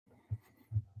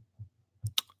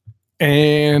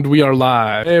And we are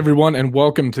live. Hey, everyone, and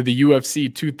welcome to the UFC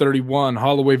 231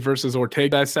 Holloway versus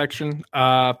Ortega dissection.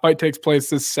 Fight takes place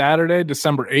this Saturday,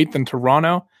 December 8th in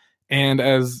Toronto. And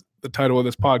as the title of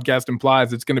this podcast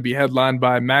implies, it's going to be headlined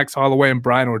by Max Holloway and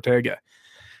Brian Ortega.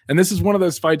 And this is one of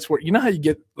those fights where, you know how you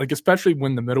get, like, especially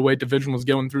when the middleweight division was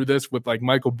going through this with, like,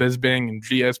 Michael Bisping and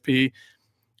GSP,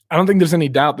 I don't think there's any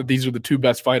doubt that these are the two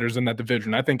best fighters in that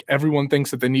division. I think everyone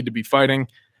thinks that they need to be fighting.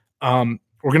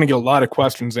 We're going to get a lot of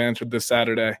questions answered this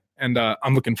Saturday, and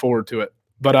I'm looking forward to it.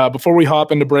 But before we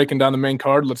hop into breaking down the main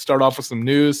card, let's start off with some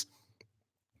news.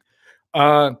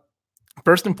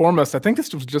 First and foremost, I think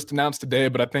this was just announced today,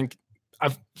 but I think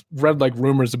I've read like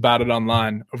rumors about it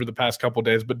online over the past couple of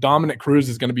days. But Dominic Cruz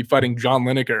is going to be fighting John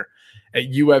Lineker at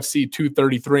UFC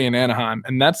 233 in Anaheim,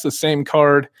 and that's the same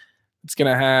card. It's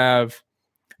going to have –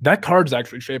 that card's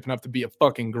actually shaping up to be a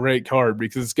fucking great card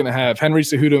because it's going to have Henry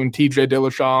Cejudo and TJ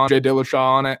Dillashaw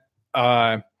on it.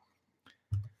 I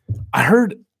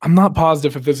heard – I'm not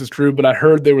positive if this is true, but I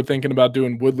heard they were thinking about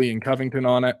doing Woodley and Covington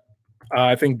on it.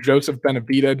 I think Joseph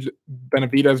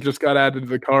Benavidez just got added to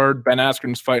the card. Ben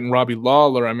Askren's fighting Robbie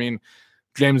Lawler. I mean,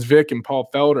 James Vick and Paul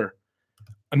Felder.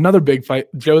 Another big fight.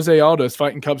 Jose Aldo is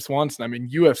fighting Cub Swanson. I mean,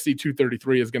 UFC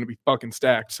 233 is going to be fucking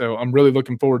stacked, so I'm really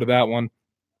looking forward to that one.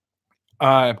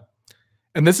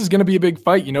 And this is going to be a big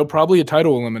fight, you know, probably a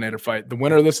title eliminator fight. The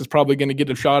winner of this is probably going to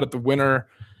get a shot at the winner.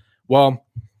 Well,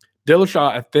 Dillashaw,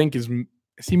 I think, is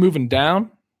he moving down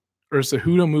or is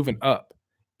Cejudo moving up?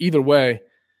 Either way,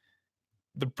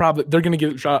 they're going to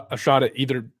get a shot at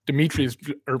either Demetrius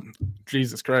or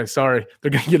Jesus Christ, sorry.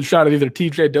 They're going to get a shot at either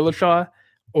TJ Dillashaw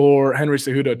or Henry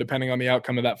Cejudo, depending on the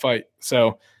outcome of that fight.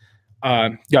 So,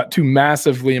 got two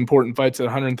massively important fights at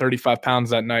 135 pounds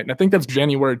that night. And I think that's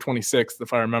January 26th,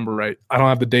 if I remember right. I don't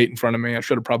have the date in front of me. I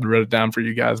should have probably wrote it down for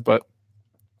you guys. But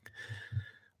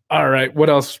all right, what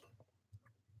else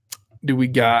do we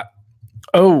got?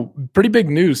 Oh, pretty big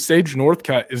news. Sage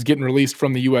Northcutt is getting released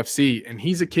from the UFC. And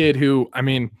he's a kid who, I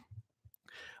mean,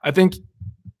 I think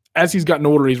as he's gotten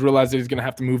older, he's realized that he's going to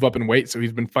have to move up in weight. So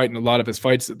he's been fighting a lot of his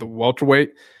fights at the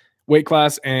welterweight weight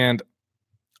class. And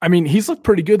I mean, he's looked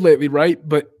pretty good lately, right?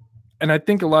 And I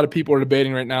think a lot of people are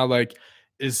debating right now, like,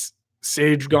 is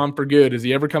Sage gone for good? Is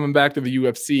he ever coming back to the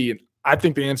UFC? And I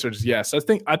think the answer is yes. I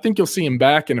think you'll see him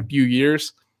back in a few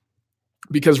years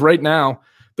because right now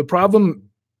the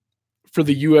problem for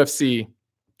the UFC,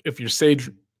 if you're Sage,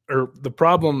 or the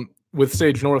problem with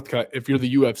Sage Northcutt, if you're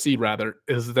the UFC rather,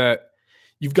 is that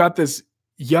you've got this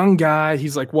young guy.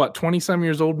 He's like, what, 20-some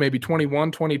years old, maybe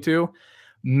 21, 22.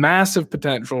 Massive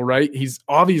potential, right? He's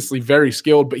obviously very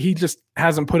skilled, but he just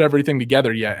hasn't put everything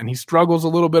together yet. And he struggles a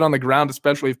little bit on the ground,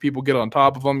 especially if people get on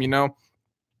top of him, you know.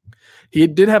 He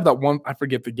did have that one, I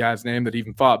forget the guy's name that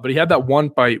even fought, but he had that one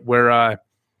fight where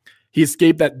he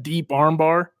escaped that deep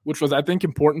armbar, which was, I think,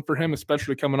 important for him,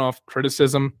 especially coming off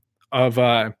criticism of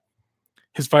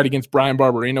his fight against Brian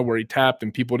Barberena where he tapped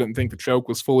and people didn't think the choke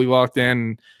was fully locked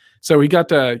in. So he got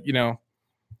to, you know,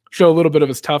 show a little bit of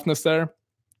his toughness there.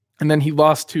 And then he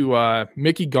lost to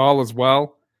Mickey Gall as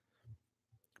well.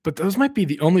 But those might be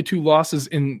the only two losses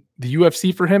in the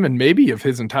UFC for him and maybe of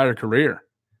his entire career.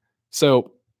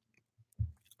 So,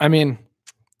 I mean,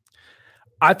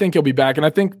 I think he'll be back. And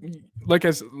I think, like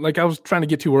I was trying to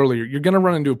get to earlier, you're going to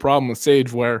run into a problem with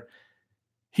Sage where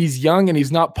he's young and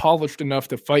he's not polished enough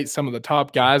to fight some of the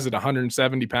top guys at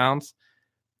 170 pounds.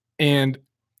 And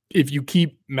if you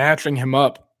keep matching him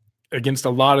up against a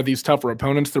lot of these tougher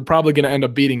opponents, they're probably going to end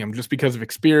up beating him just because of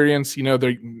experience. You know,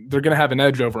 they're going to have an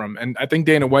edge over him. And I think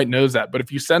Dana White knows that. But if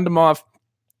you send him off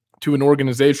to an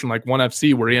organization like ONE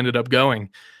FC where he ended up going,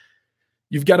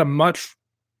 you've got a much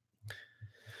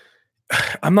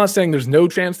 – I'm not saying there's no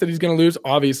chance that he's going to lose.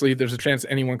 Obviously, there's a chance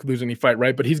anyone could lose any fight,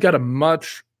 right? But he's got a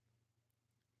much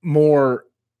more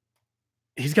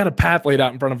 – he's got a path laid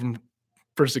out in front of him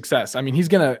for success. I mean,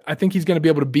 I think he's going to be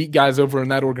able to beat guys over in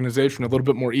that organization a little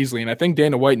bit more easily. And I think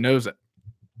Dana White knows it.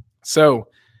 So,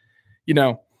 you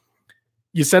know,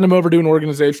 you send him over to an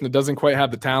organization that doesn't quite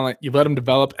have the talent, you let him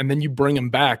develop, and then you bring him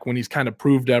back when he's kind of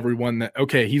proved to everyone that,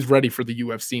 okay, he's ready for the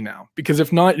UFC now. Because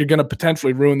if not, you're going to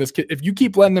potentially ruin this kid. If you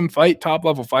keep letting them fight top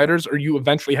level fighters, or you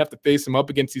eventually have to face him up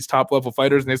against these top level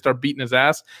fighters and they start beating his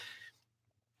ass,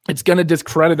 it's going to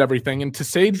discredit everything. And to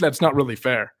Sage, that's not really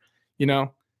fair, you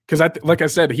know? Because, like I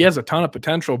said, he has a ton of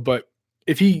potential, but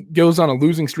if he goes on a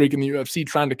losing streak in the UFC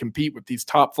trying to compete with these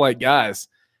top flight guys,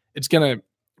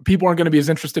 people aren't going to be as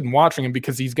interested in watching him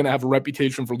because he's going to have a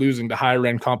reputation for losing to higher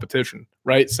end competition,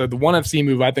 right? So the ONE FC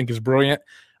move, I think, is brilliant.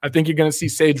 I think you're going to see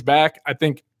Sage back. I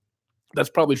think that's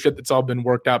probably shit that's all been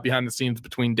worked out behind the scenes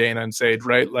between Dana and Sage,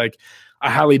 right? Like, I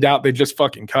highly doubt they just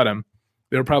fucking cut him.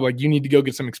 They were probably like, you need to go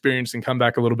get some experience and come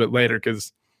back a little bit later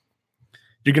because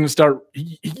you're going to start –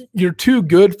 you're too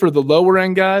good for the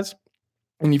lower-end guys,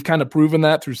 and you've kind of proven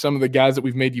that through some of the guys that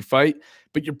we've made you fight,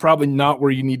 but you're probably not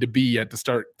where you need to be yet to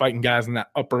start fighting guys in that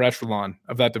upper echelon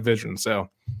of that division. So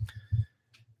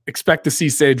expect to see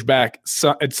Sage back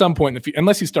at some point in the future,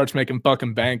 unless he starts making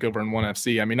fucking bank over in ONE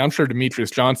FC. I mean, I'm sure Demetrius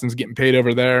Johnson's getting paid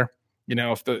over there. You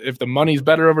know, if the money's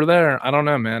better over there, I don't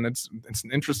know, man. It's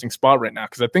an interesting spot right now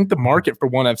because I think the market for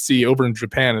ONE FC over in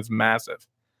Japan is massive,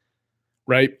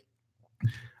 right?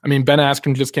 I mean, Ben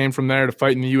Askren just came from there to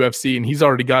fight in the UFC, and he's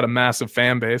already got a massive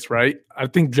fan base, right? I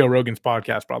think Joe Rogan's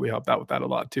podcast probably helped out with that a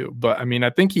lot too. But, I mean, I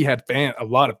think he had a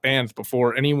lot of fans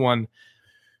before anyone –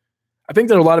 I think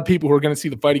there are a lot of people who are going to see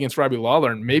the fight against Robbie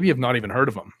Lawler and maybe have not even heard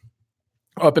of him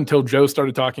up until Joe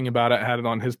started talking about it, had it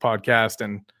on his podcast,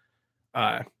 and,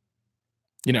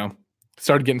 you know,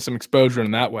 started getting some exposure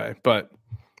in that way. But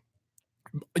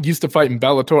used to fight in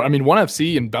Bellator. I mean, ONE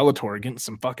FC and Bellator are getting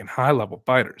some fucking high-level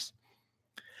fighters.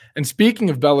 And speaking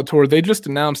of Bellator, they just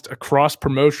announced a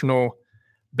cross-promotional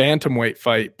bantamweight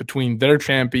fight between their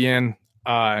champion,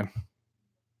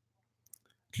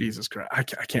 Jesus Christ, I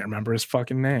can't remember his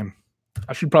fucking name.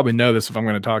 I should probably know this if I'm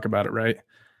going to talk about it, right?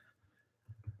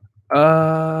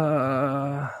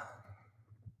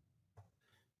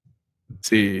 Let's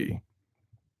see.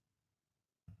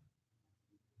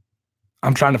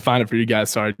 I'm trying to find it for you guys.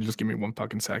 Sorry, just give me one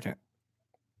fucking second.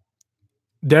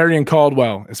 Darian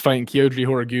Caldwell is fighting Kyoji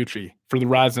Horiguchi for the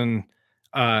Ryzen.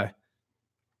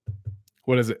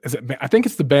 What is it? I think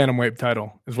it's the bantamweight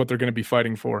title is what they're going to be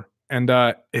fighting for. And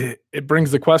it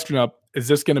brings the question up: is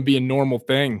this going to be a normal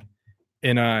thing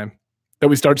in that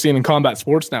we start seeing in combat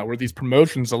sports now, where these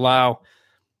promotions allow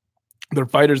their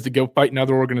fighters to go fight in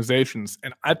other organizations?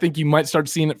 And I think you might start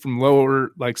seeing it from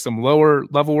some lower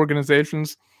level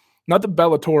organizations. Not that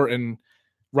Bellator and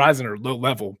Ryzen are low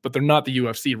level, but they're not the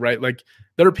UFC, right? Like,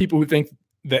 there are people who think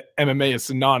that MMA is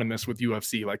synonymous with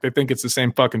UFC. Like, they think it's the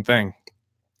same fucking thing.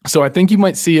 So I think you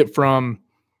might see it from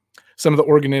some of the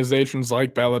organizations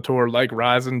like Bellator, like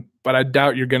Ryzen, but I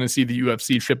doubt you're going to see the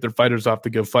UFC ship their fighters off to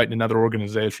go fight in another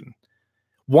organization.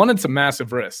 One, it's a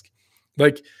massive risk.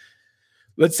 Like,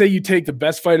 let's say you take the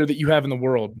best fighter that you have in the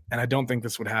world, and I don't think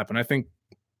this would happen. I think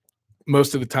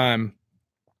most of the time,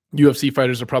 UFC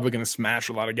fighters are probably going to smash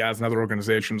a lot of guys in other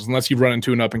organizations unless you run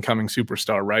into an up-and-coming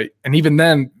superstar, right? And even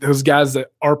then, those guys that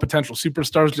are potential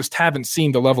superstars just haven't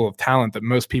seen the level of talent that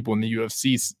most people in the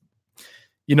UFC,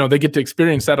 you know, they get to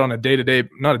experience that on a day-to-day,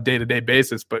 not a day-to-day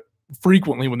basis, but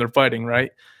frequently when they're fighting,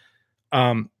 right?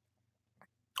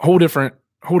 Whole different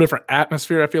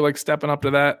atmosphere, I feel like, stepping up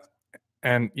to that.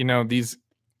 And, you know, these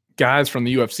guys from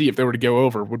the UFC, if they were to go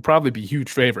over, would probably be huge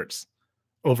favorites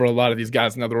over a lot of these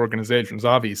guys in other organizations,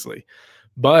 obviously.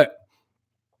 But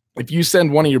if you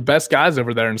send one of your best guys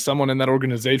over there and someone in that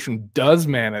organization does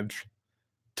manage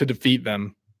to defeat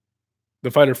them, the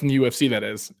fighter from the UFC, that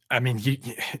is, I mean,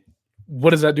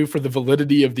 what does that do for the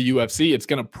validity of the UFC? It's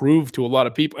going to prove to a lot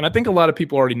of people, and I think a lot of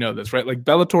people already know this, right? Like,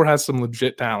 Bellator has some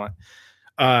legit talent.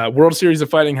 World Series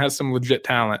of Fighting has some legit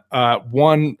talent.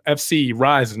 ONE FC,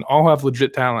 Ryzen, all have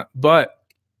legit talent. But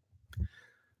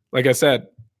like I said,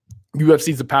 UFC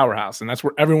is a powerhouse, and that's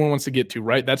where everyone wants to get to,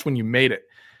 right? That's when you made it.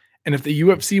 And if the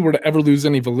UFC were to ever lose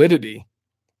any validity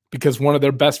because one of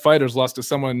their best fighters lost to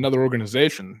someone in another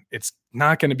organization, it's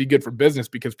not going to be good for business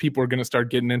because people are going to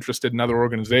start getting interested in other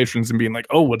organizations and being like,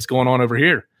 oh, what's going on over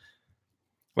here?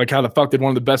 Like, how the fuck did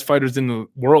one of the best fighters in the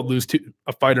world lose to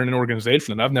a fighter in an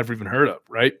organization that I've never even heard of,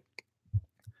 right?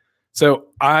 So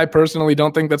I personally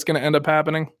don't think that's going to end up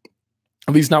happening,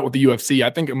 at least not with the UFC. I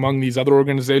think among these other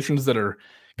organizations that are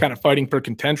kind of fighting for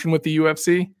contention with the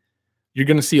UFC, you're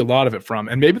going to see a lot of it from.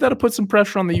 And maybe that'll put some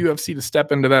pressure on the UFC to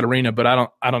step into that arena, but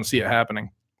I don't see it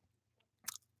happening.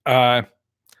 What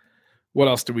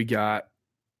else do we got?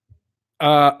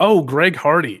 Greg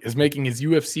Hardy is making his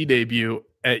UFC debut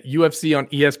at UFC on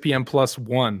ESPN Plus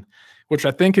 1, which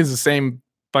I think is the same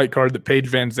fight card that Paige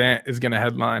Van Zandt is going to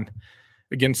headline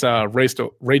against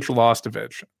Rachel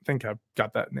Ostovich. I think I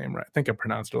got that name right. I think I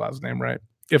pronounced her last name right.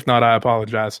 If not, I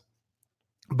apologize.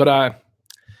 But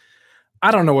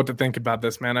I don't know what to think about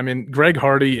this, man. I mean, Greg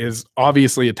Hardy is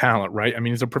obviously a talent, right? I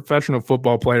mean, he's a professional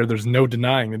football player. There's no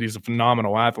denying that he's a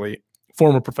phenomenal athlete,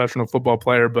 former professional football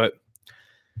player. But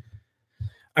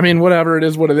I mean, whatever it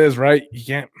is, what it is, right?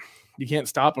 You can't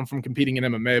stop him from competing in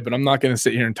MMA. But I'm not going to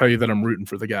sit here and tell you that I'm rooting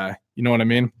for the guy. You know what I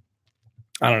mean?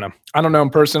 I don't know. I don't know him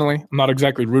personally. I'm not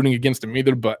exactly rooting against him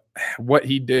either. But what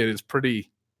he did is pretty,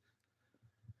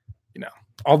 you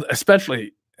know,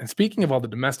 especially. And speaking of all the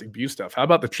domestic abuse stuff, how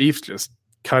about the Chiefs just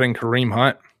cutting Kareem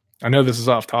Hunt? I know this is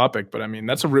off topic, but I mean,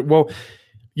 that's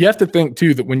you have to think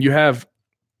too that when you have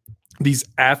these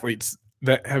athletes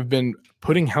that have been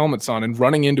putting helmets on and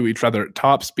running into each other at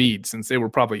top speed since they were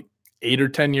probably 8 or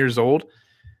 10 years old,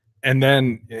 and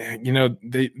then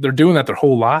they're doing that their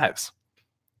whole lives.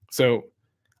 So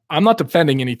I'm not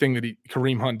defending anything that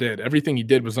Kareem Hunt did. Everything he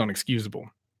did was unexcusable.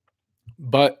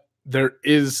 But there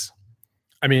is,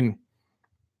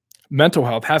 mental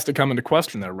health has to come into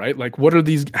question there, right? Like, what are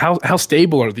these? How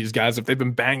stable are these guys if they've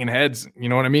been banging heads? You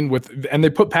know what I mean? And they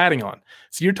put padding on.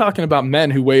 So you're talking about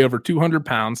men who weigh over 200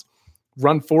 pounds,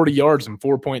 run 40 yards in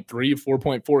 4.3,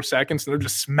 4.4 seconds, and they're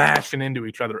just smashing into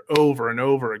each other over and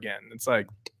over again. It's like,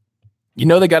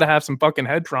 they got to have some fucking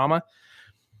head trauma.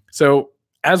 So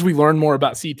as we learn more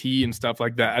about CTE and stuff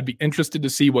like that, I'd be interested to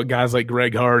see what guys like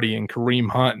Greg Hardy and Kareem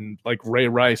Hunt and like Ray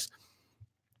Rice,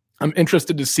 I'm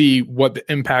interested to see what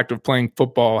the impact of playing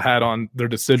football had on their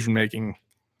decision-making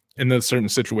in those certain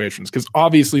situations. Because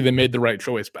obviously they made the right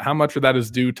choice, but how much of that is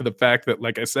due to the fact that,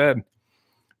 like I said,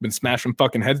 been smashing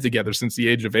fucking heads together since the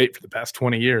age of 8 for the past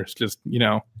 20 years. Just,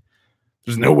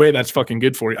 there's no way that's fucking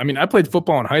good for you. I played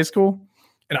football in high school,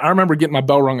 and I remember getting my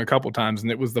bell rung a couple times, and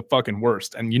it was the fucking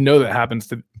worst. And that happens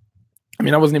to –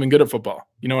 I wasn't even good at football.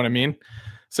 You know what I mean?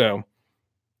 So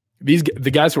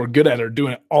the guys who are good at it are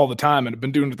doing it all the time and have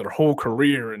been doing it their whole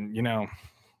career. And,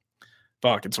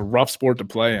 it's a rough sport to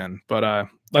play in. But,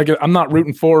 I'm not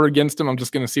rooting for or against him. I'm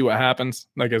just going to see what happens.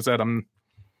 Like I said, I'm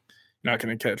not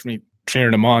going to catch me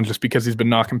cheering him on just because he's been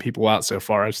knocking people out so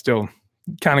far. I still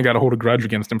kind of got to hold a grudge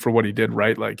against him for what he did,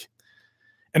 right?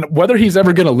 And whether he's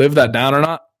ever going to live that down or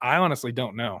not, I honestly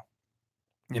don't know.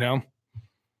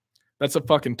 That's a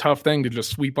fucking tough thing to just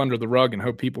sweep under the rug and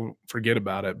hope people forget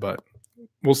about it, but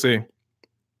we'll see.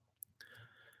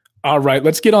 All right,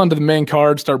 let's get on to the main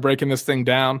card, start breaking this thing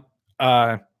down.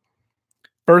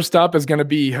 First up is going to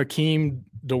be Hakeem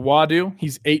Dawodu.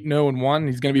 He's 8-0-1.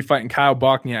 He's going to be fighting Kyle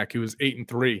Bochniak, who is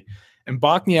 8-3. And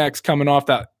Bochniak's coming off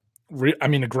that,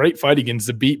 a great fight against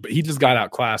Zabit, but he just got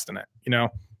outclassed in it,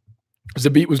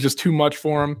 Zabit was just too much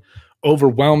for him,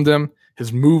 overwhelmed him.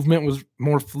 His movement was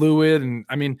more fluid. And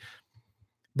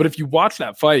but if you watch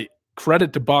that fight,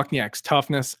 credit to Bochniak's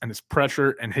toughness and his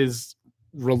pressure and his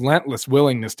relentless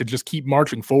willingness to just keep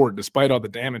marching forward despite all the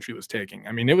damage he was taking.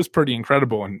 It was pretty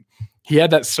incredible. And he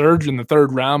had that surge in the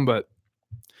third round, but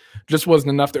just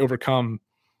wasn't enough to overcome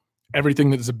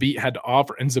everything that Zabit had to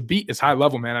offer. And Zabit is high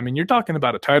level, man. You're talking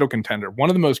about a title contender, one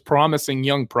of the most promising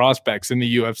young prospects in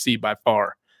the UFC by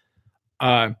far.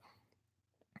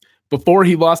 Before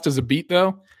he lost to Zabit,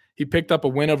 though, he picked up a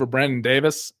win over Brandon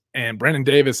Davis. And Brandon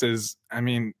Davis is,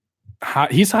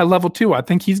 he's high level too. I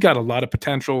think he's got a lot of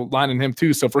potential lying in him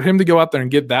too. So for him to go out there and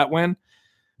get that win,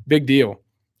 big deal.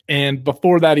 And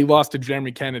before that, he lost to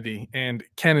Jeremy Kennedy, and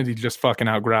Kennedy just fucking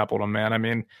out-grappled him,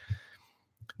 man.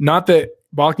 Not that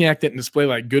Bochniak didn't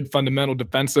display good fundamental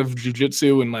defensive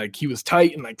jiu-jitsu and he was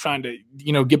tight and trying to,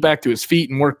 get back to his feet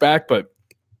and work back, but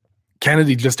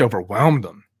Kennedy just overwhelmed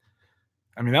him.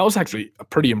 That was actually a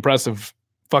pretty impressive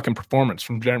fucking performance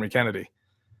from Jeremy Kennedy.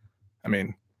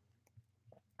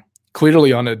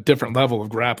 Clearly on a different level of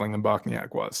grappling than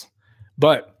Bochniak was.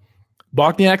 But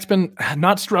Bochniak's been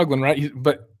not struggling, right?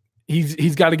 But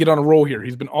he's got to get on a roll here.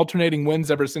 He's been alternating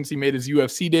wins ever since he made his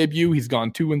UFC debut. He's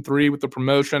gone 2-3 with the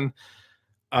promotion.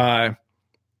 And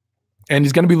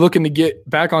he's going to be looking to get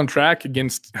back on track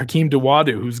against Hakeem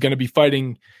Dawodu, who's going to be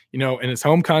fighting, in his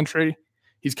home country.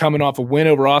 He's coming off a win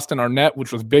over Austin Arnett,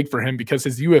 which was big for him because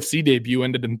his UFC debut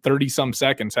ended in 30-some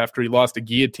seconds after he lost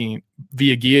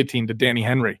via guillotine to Danny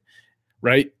Henry,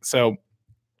 right? So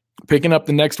picking up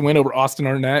the next win over Austin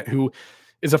Arnett, who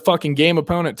is a fucking game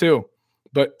opponent too.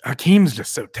 But Hakeem's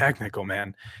just so technical,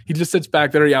 man. He just sits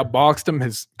back there. He outboxed him.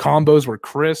 His combos were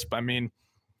crisp.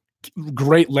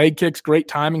 Great leg kicks, great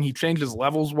timing. He changes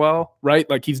levels well, right?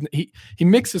 He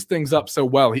mixes things up so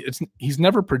well. He's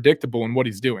never predictable in what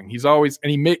he's doing. He's always, and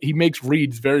he makes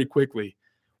reads very quickly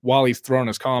while he's throwing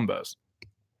his combos.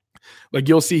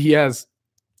 You'll see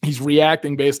he's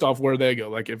reacting based off where they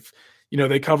go. If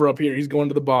they cover up here, he's going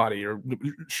to the body or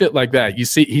shit like that. You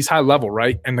see, he's high level,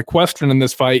 right? And the question in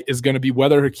this fight is going to be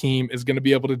whether Hakeem is going to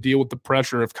be able to deal with the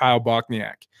pressure of Kyle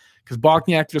Bochniak. Because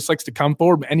Bochniak just likes to come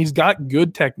forward, and he's got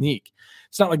good technique.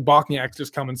 It's not like Bochniak's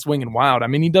just coming swinging wild.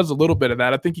 He does a little bit of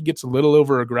that. I think he gets a little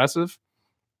over-aggressive.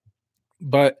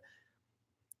 But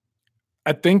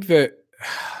I think that,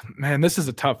 man, this is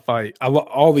a tough fight.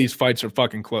 All these fights are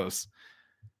fucking close.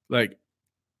 I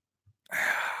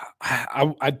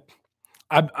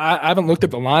haven't looked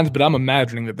at the lines, but I'm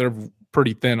imagining that they're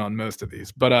pretty thin on most of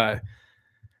these. But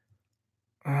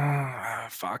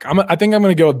fuck. I think I'm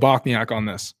going to go with Bochniak on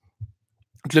this.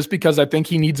 Just because I think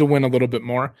he needs a win a little bit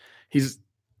more. He's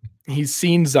he's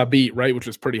seen Zabit, right, which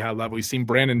is pretty high level. He's seen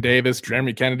Brandon Davis,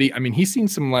 Jeremy Kennedy. I mean, he's seen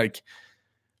some like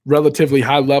relatively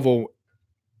high level.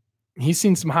 He's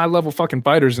seen some high level fucking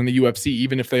fighters in the UFC,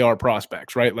 even if they are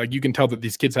prospects, right? Like you can tell that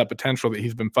these kids have potential that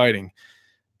he's been fighting.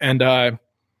 And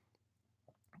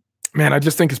man, I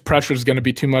just think his pressure is going to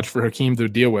be too much for Hakeem to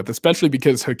deal with, especially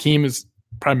because Hakeem is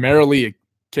primarily a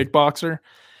kickboxer.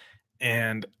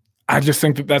 And I just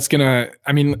think that that's going to,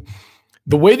 I mean,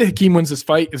 the way that Hakeem wins this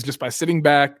fight is just by sitting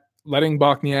back, letting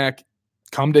Bochniak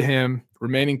come to him,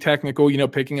 remaining technical, you know,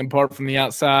 picking him apart from the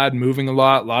outside, moving a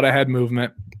lot of head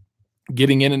movement,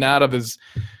 getting in and out of his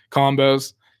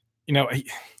combos. You know,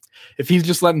 if he's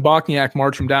just letting Bochniak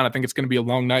march him down, I think it's going to be a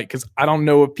long night because I don't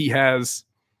know if he has,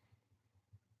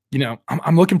 you know,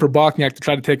 I'm looking for Bochniak to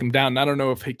try to take him down. And I don't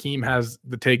know if Hakeem has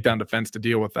the takedown defense to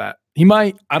deal with that. He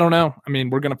might. I don't know. I mean,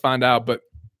 we're going to find out, but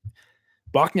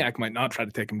Bochniak might not try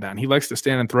to take him down. He likes to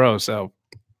stand and throw, so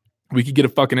we could get a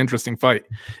fucking interesting fight.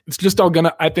 It's just all going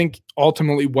to, I think,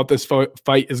 ultimately what this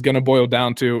fight is going to boil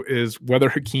down to is whether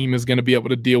Hakeem is going to be able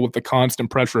to deal with the constant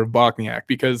pressure of Bochniak.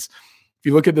 Because if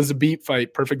you look at the Zabit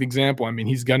fight, perfect example, I mean,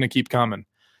 he's going to keep coming.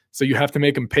 So you have to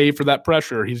make him pay for that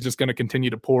pressure. He's just going to continue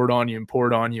to pour it on you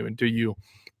until you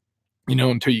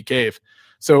cave.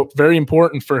 So very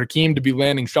important for Hakeem to be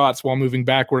landing shots while moving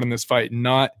backward in this fight,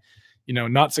 not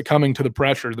succumbing to the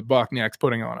pressure that Bochniak's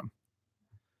putting on him.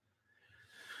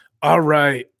 All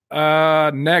right.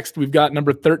 Next, we've got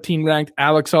number 13 ranked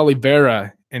Alex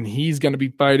Oliveira, and he's going to be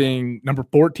fighting number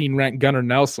 14 ranked Gunnar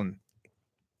Nelson.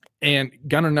 And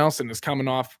Gunnar Nelson is coming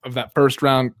off of that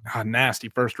nasty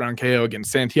first round KO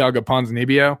against Santiago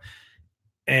Ponzinibbio.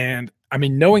 And I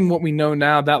mean, knowing what we know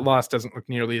now, that loss doesn't look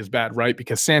nearly as bad, right?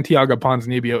 Because Santiago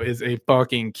Ponzinibbio is a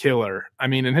fucking killer. I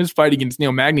mean, in his fight against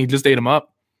Neil Magny, he just ate him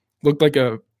up. He looked like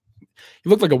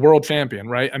a world champion,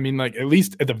 right? I mean, like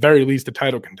at the very least, a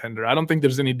title contender. I don't think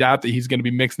there's any doubt that he's going to be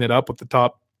mixing it up with the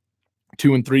top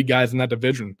 2 and 3 guys in that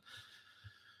division.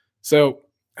 So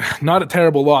not a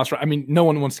terrible loss, right? I mean, no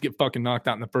one wants to get fucking knocked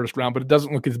out in the first round, but it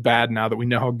doesn't look as bad now that we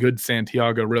know how good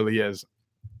Santiago really is.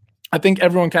 I think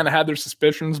everyone kind of had their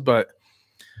suspicions, but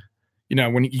you know,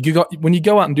 when you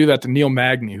go out and do that to Neil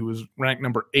Magny, who was ranked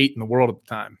number 8 in the world at the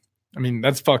time, I mean,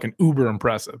 that's fucking uber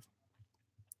impressive.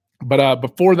 But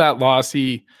before that loss,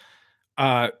 he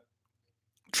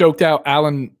choked out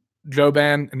Alan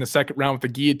Jouban in the second round with the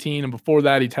guillotine, and before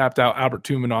that, he tapped out Albert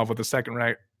Tumanov with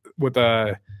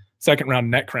a second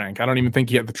round neck crank. I don't even think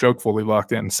he had the choke fully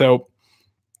locked in. So,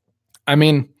 I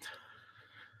mean,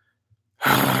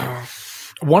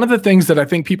 one of the things that I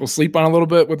think people sleep on a little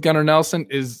bit with Gunnar Nelson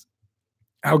is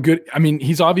how good. I mean,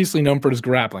 he's obviously known for his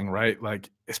grappling, right?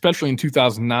 Like, especially in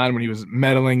 2009 when he was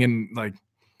medaling and like.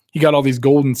 He got all these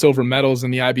gold and silver medals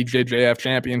in the IBJJF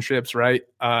championships, right?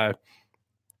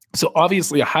 So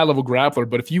obviously a high-level grappler,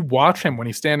 but if you watch him when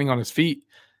he's standing on his feet,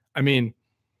 I mean,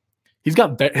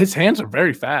 his hands are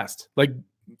very fast. Like,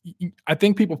 I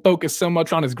think people focus so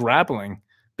much on his grappling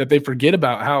that they forget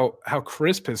about how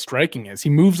crisp his striking is. He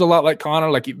moves a lot like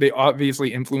Conor. Like, they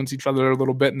obviously influence each other a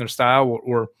little bit in their style,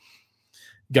 or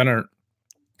Gunnar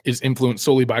is influenced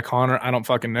solely by Conor. I don't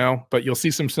fucking know, but you'll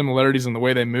see some similarities in the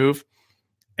way they move.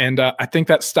 And I think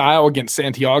that style against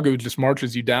Santiago just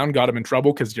marches you down, got him in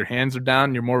trouble because your hands are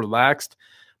down, you're more relaxed.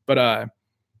 But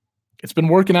it's been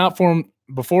working out for him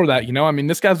before that. You know, I mean,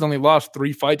 this guy's only lost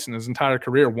 3 fights in his entire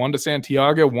career, 1 to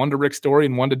Santiago, 1 to Rick Story,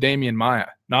 and 1 to Damian Maia.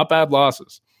 Not bad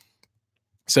losses.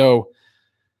 So,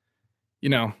 you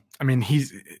know, I mean,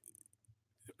 he's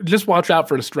just watch out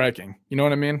for the striking. You know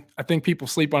what I mean? I think people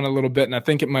sleep on it a little bit, and I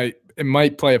think it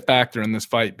might play a factor in this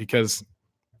fight because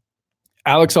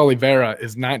Alex Oliveira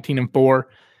is 19-4,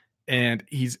 and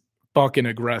he's fucking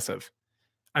aggressive.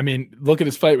 I mean, look at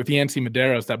his fight with Yancy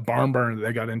Medeiros, that barn burner that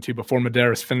they got into before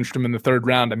Medeiros finished him in the 3rd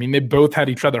round. I mean, they both had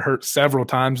each other hurt several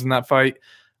times in that fight.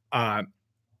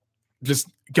 Just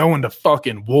going to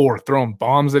fucking war, throwing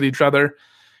bombs at each other.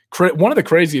 One of the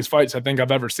craziest fights I think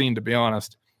I've ever seen, to be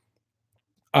honest.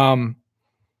 And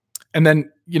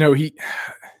then, you know,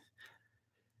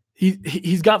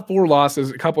 He's got 4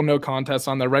 losses, a couple no contests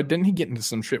on there, right? Didn't he get into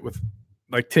some shit with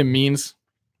like Tim Means?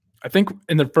 I think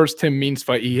in the first Tim Means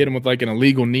fight, he hit him with like an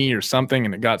illegal knee or something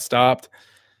and it got stopped.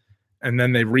 And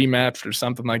then they rematched or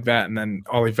something like that. And then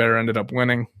Oliveira ended up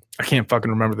winning. I can't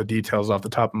fucking remember the details off the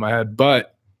top of my head,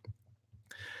 but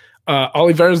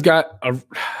Oliveira's got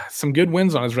some good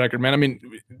wins on his record, man. I mean,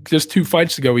 just 2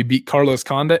 fights ago, he beat Carlos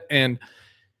Condit. And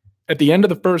at the end of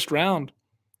the first round,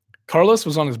 Carlos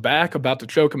was on his back about to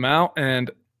choke him out,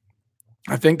 and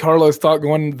I think Carlos thought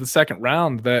going into the second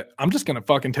round that I'm just going to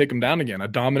fucking take him down again. I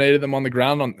dominated them on the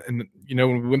ground when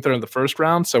we went there in the first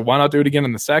round, so why not do it again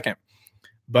in the second?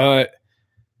 But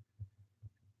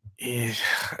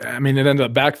I mean, it ended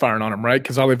up backfiring on him, right?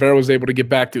 Because Oliveira was able to get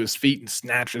back to his feet and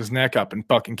snatch his neck up and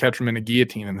fucking catch him in a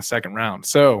guillotine in the second round.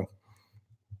 So,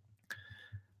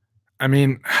 I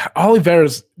mean,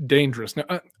 Oliveira's dangerous.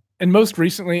 Now, and most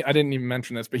recently, I didn't even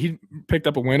mention this, but he picked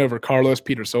up a win over Carlos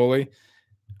Petersoli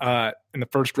in the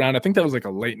first round. I think that was like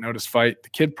a late notice fight. The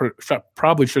kid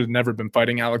probably should have never been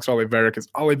fighting Alex Oliveira because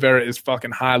Oliveira is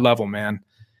fucking high level, man.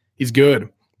 He's good.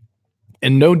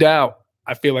 And no doubt,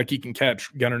 I feel like he can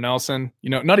catch Gunnar Nelson. You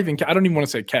know, not even, I don't even want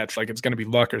to say catch, like it's going to be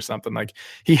luck or something. Like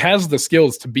he has the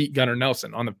skills to beat Gunnar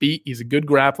Nelson on the feet. He's a good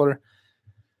grappler,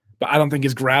 but I don't think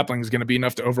his grappling is going to be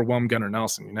enough to overwhelm Gunnar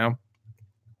Nelson, you know?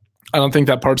 I don't think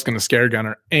that part's going to scare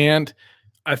Gunnar. And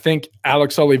I think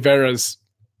Alex Oliveira's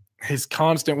his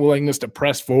constant willingness to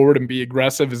press forward and be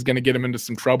aggressive is going to get him into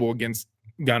some trouble against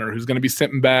Gunnar, who's going to be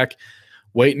sitting back,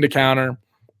 waiting to counter.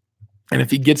 And if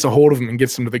he gets a hold of him and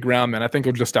gets him to the ground, man, I think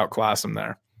he'll just outclass him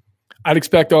there. I'd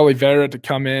expect Oliveira to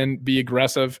come in, be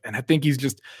aggressive, and I think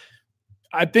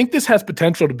I think this has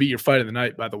potential to be your fight of the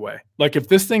night, by the way. Like, if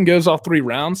this thing goes all 3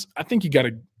 rounds, I think you got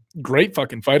a great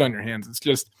fucking fight on your hands. It's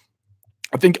just,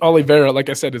 I think Oliveira, like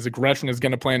I said, his aggression is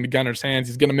going to play into Gunnar's hands.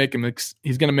 He's going to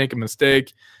make a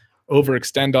mistake,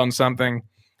 overextend on something,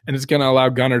 and it's going to allow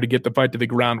Gunnar to get the fight to the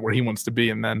ground where he wants to be.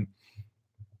 And then,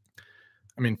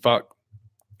 I mean, fuck.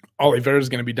 Oliveira's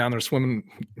going to be down there swimming,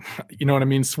 you know what I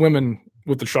mean? Swimming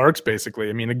with the sharks, basically.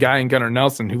 I mean, a guy in Gunnar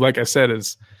Nelson who, like I said,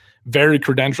 is very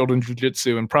credentialed in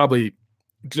jiu-jitsu and probably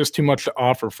just too much to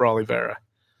offer for Oliveira.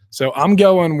 So I'm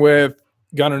going with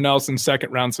Gunnar Nelson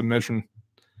second round submission.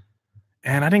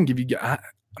 And I didn't give you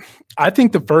 – I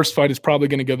think the first fight is probably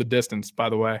going to go the distance, by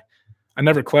the way. I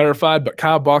never clarified, but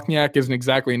Kyle Bochniak isn't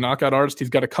exactly a knockout artist. He's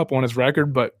got a couple on his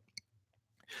record, but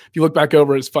if you look back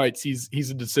over his fights, he's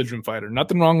a decision fighter.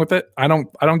 Nothing wrong with it. I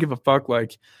don't give a fuck.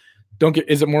 Like,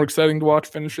 is it more exciting to watch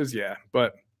finishes? Yeah.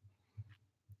 But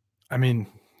I mean,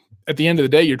 at the end of the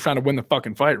day, you're trying to win the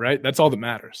fucking fight, right? That's all that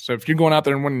matters. So if you're going out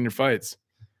there and winning your fights,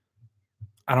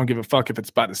 I don't give a fuck if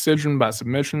it's by decision, by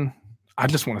submission. I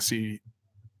just want to see,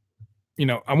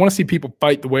 I want to see people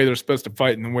fight the way they're supposed to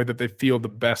fight in the way that they feel the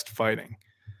best fighting.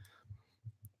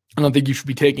 I don't think you should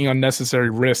be taking unnecessary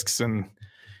risks and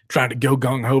trying to go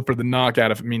gung-ho for the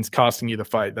knockout if it means costing you the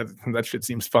fight. That shit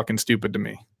seems fucking stupid to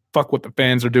me. Fuck what the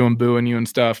fans are doing, booing you and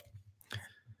stuff.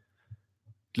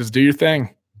 Just do your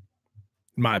thing,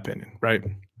 in my opinion, right?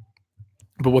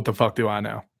 But what the fuck do I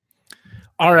know?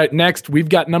 All right, next, we've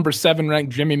got number 7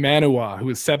 ranked Jimmy Manuwa, who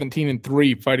is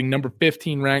 17-3, fighting number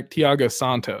 15 ranked Thiago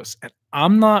Santos. And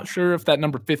I'm not sure if that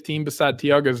number 15 beside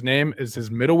Thiago's name is his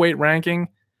middleweight ranking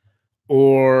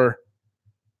or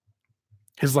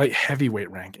his light heavyweight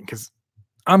ranking, because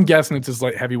I'm guessing it's his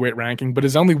light heavyweight ranking, but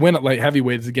his only win at light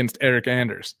heavyweight is against Eric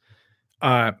Anders.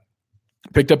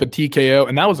 Picked up a TKO,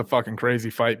 and that was a fucking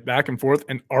crazy fight, back and forth,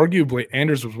 and arguably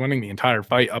Anders was winning the entire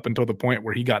fight up until the point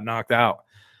where he got knocked out.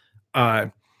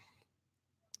 And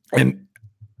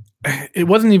it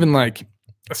wasn't even like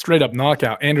a straight up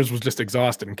knockout. Anders was just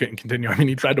exhausted and couldn't continue. I mean,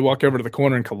 he tried to walk over to the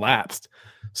corner and collapsed.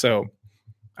 So,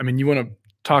 I mean, you want to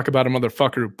talk about a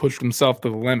motherfucker who pushed himself to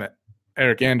the limit.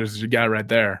 Eric Anders is your guy right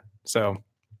there. So,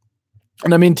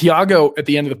 and I mean, Thiago at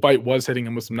the end of the fight was hitting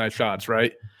him with some nice shots,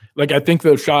 right? Like, I think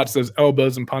those shots, those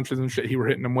elbows and punches and shit he were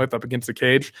hitting him with up against the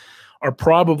cage are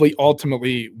probably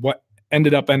ultimately what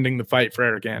ended up ending the fight for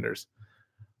Eric Anders.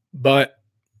 But,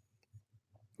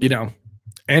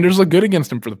 Anders looked good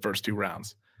against him for the first 2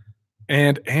 rounds.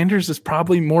 And Anders is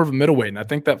probably more of a middleweight. And I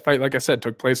think that fight, like I said,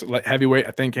 took place at light heavyweight.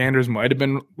 I think Anders might have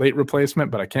been late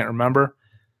replacement, but I can't remember.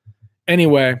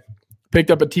 Anyway,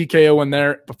 picked up a TKO in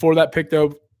there. Before that, picked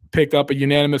up a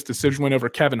unanimous decision win over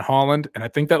Kevin Holland. And I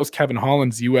think that was Kevin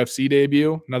Holland's UFC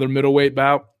debut, another middleweight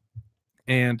bout.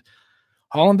 And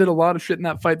Holland did a lot of shit in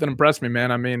that fight that impressed me,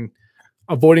 man. I mean,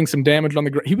 avoiding some damage on the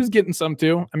ground. He was getting some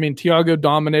too. I mean, Thiago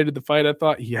dominated the fight. I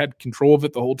thought he had control of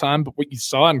it the whole time. But what you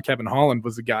saw in Kevin Holland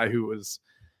was a guy who was,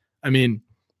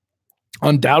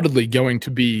 undoubtedly going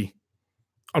to be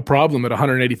a problem at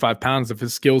 185 pounds if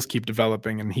his skills keep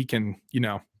developing and he can,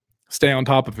 stay on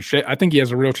top of his shit. I think he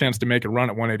has a real chance to make a run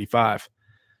at 185.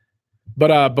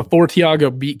 But before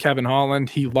Thiago beat Kevin Holland,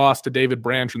 he lost to David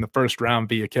Branch in the first round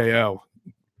via KO.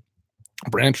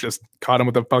 Branch just caught him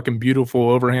with a fucking beautiful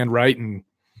overhand right and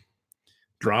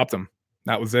dropped him.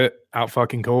 That was it. Out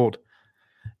fucking cold.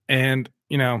 And,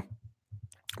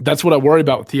 that's what I worry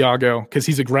about with Thiago because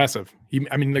he's aggressive. He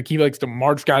likes to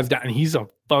march guys down, and he's a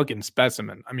fucking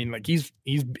specimen. I mean, like he's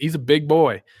a big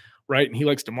boy, right? And he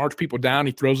likes to march people down.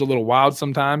 He throws a little wild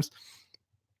sometimes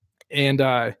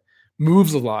and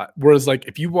moves a lot. Whereas, like,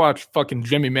 if you watch fucking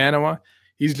Jimmy Manuwa,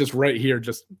 he's just right here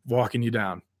just walking you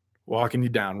down,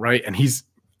 right? And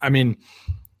I mean,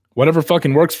 whatever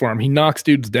fucking works for him. He knocks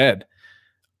dudes dead.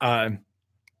 And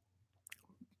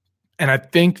I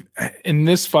think in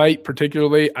this fight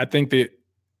particularly, I think Jimmy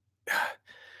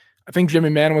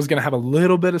Manuwa was going to have a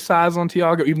little bit of size on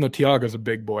Thiago, even though Thiago's a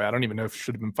big boy. I don't even know if he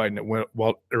should have been fighting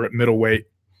at middleweight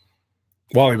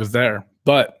while he was there.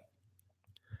 But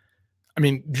I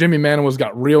mean, Jimmy Manuwa's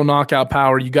got real knockout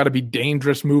power. You got to be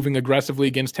dangerous moving aggressively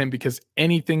against him, because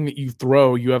anything that you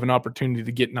throw, you have an opportunity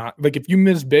to get knocked. Like if you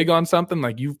miss big on something,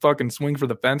 like you fucking swing for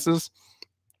the fences,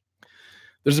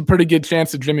 there's a pretty good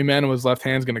chance that Jimmy Manuwa's left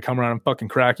hand's going to come around and fucking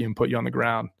crack you and put you on the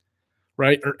ground,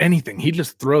 right? Or anything. He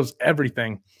just throws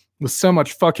everything with so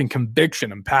much fucking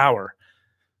conviction and power.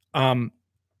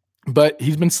 But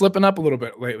he's been slipping up a little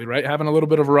bit lately, right? Having a little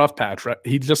bit of a rough patch, right?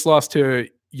 He just lost to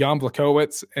Jan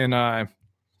Blachowicz in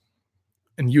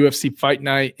UFC Fight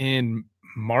Night in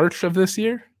March of this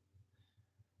year.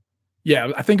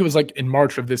 Yeah, I think it was like in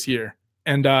March of this year.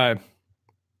 And,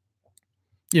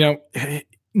 you know,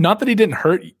 not that he didn't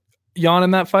hurt Jan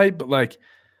in that fight, but like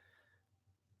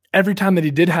every time that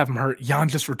he did have him hurt, Jan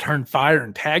just returned fire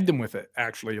and tagged him with it,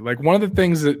 actually. Like one of the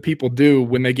things that people do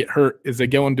when they get hurt is they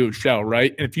go into a shell,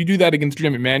 right? And if you do that against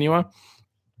Jimmy Manuwa,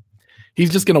 he's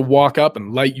just going to walk up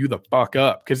and light you the fuck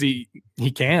up because he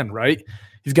can, right?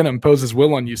 He's going to impose his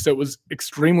will on you. So it was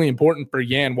extremely important for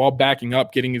Yan, while backing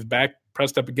up, getting his back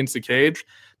pressed up against the cage,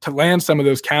 to land some of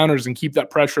those counters and keep that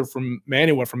pressure from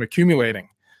Manuwa from accumulating.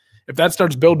 If that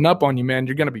starts building up on you, man,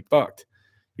 you're going to be fucked.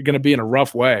 You're going to be in a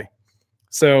rough way.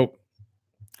 So,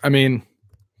 I mean,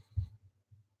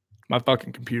 my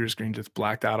fucking computer screen just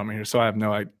blacked out on me here, so I have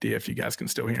no idea if you guys can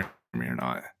still hear me or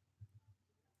not.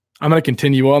 I'm going to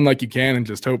continue on like you can and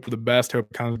just hope for the best, hope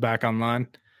it comes back online.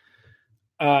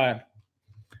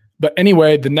 But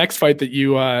anyway, the next fight that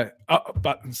you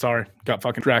sorry, got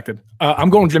fucking distracted. I'm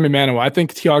going Jimmy Manuwa. I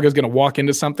think Thiago's going to walk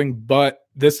into something, but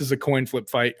this is a coin flip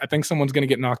fight. I think someone's going to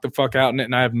get knocked the fuck out in it,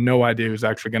 and I have no idea who's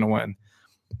actually going to win.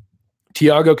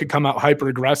 Thiago could come out hyper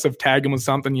aggressive, tag him with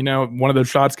something, you know, one of those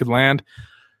shots could land.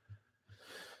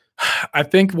 I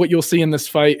think what you'll see in this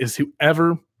fight is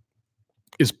whoever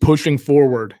is pushing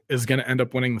forward is going to end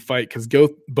up winning the fight, because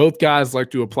both guys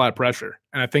like to apply pressure.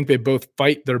 And I think they both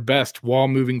fight their best while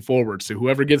moving forward. So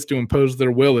whoever gets to impose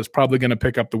their will is probably going to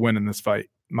pick up the win in this fight,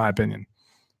 in my opinion.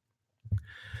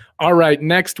 All right,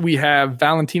 next we have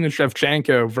Valentina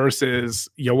Shevchenko versus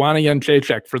Joanna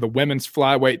Jędrzejczyk for the women's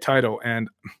flyweight title. And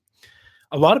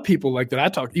a lot of people like that I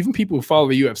talk, even people who follow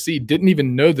the UFC, didn't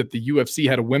even know that the UFC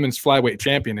had a women's flyweight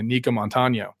champion in Nika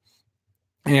Montano.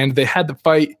 And they had the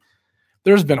fight.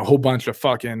 There's been a whole bunch of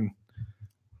fucking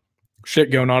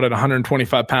shit going on at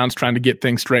 125 pounds trying to get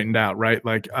things straightened out, right?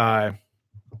 Like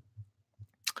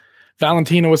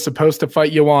Valentina was supposed to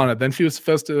fight Joanna. Then she was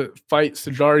supposed to fight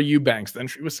Sijara Eubanks. Then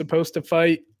she was supposed to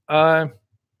fight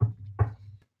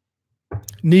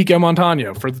Nika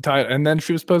Montano for the title. And then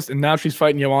she was supposed to, and now she's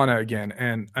fighting Joanna again.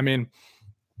 And I mean,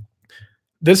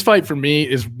 this fight for me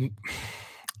is,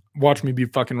 watch me be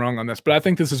fucking wrong on this, but I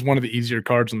think this is one of the easier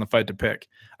cards on the fight to pick.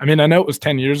 I mean, I know it was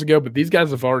 10 years ago, but these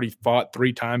guys have already fought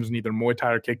 3 times in either Muay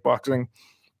Thai or kickboxing.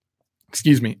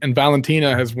 Excuse me. And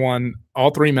Valentina has won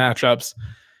all 3 matchups.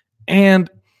 And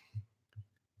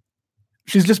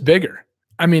she's just bigger.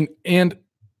 I mean, and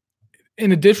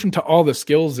in addition to all the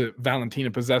skills that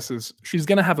Valentina possesses, she's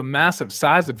going to have a massive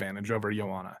size advantage over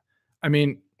Joanna. I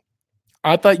mean,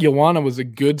 I thought Joanna was a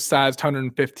good-sized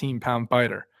 115-pound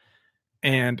fighter.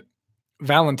 And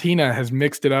Valentina has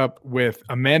mixed it up with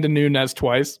Amanda Nunes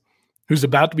twice, who's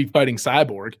about to be fighting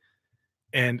Cyborg,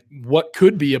 and what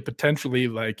could be a potentially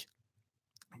like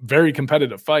very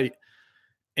competitive fight.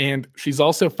 And she's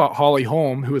also fought Holly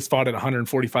Holm, who has fought at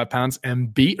 145 pounds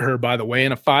and beat her, by the way,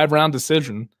 in a 5-round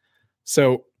decision.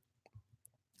 So,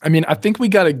 I mean, I think we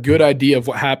got a good idea of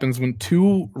what happens when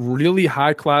 2 really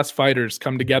high-class fighters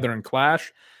come together and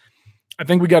clash. I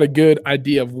think we got a good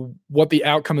idea of what the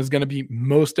outcome is going to be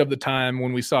most of the time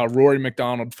when we saw Rory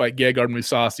McDonald fight Gegard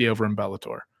Mousasi over in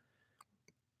Bellator.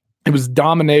 It was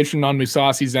domination on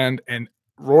Mousasi's end, and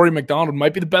Rory McDonald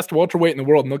might be the best welterweight in the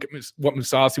world, and look at what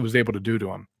Mousasi was able to do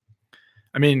to him.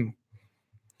 I mean,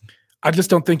 I just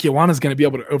don't think Joanna's going to be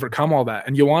able to overcome all that.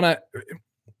 And Joanna,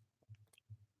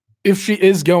 if she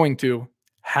is going to,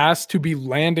 has to be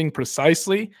landing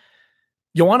precisely.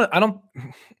 Joanna, I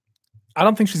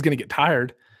don't think she's going to get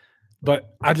tired,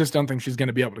 but I just don't think she's going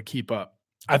to be able to keep up.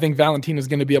 I think Valentina's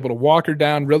going to be able to walk her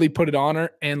down, really put it on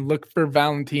her, and look for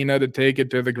Valentina to take it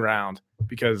to the ground.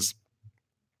 Because,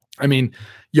 I mean,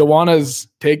 Joanna's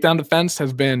takedown defense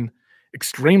has been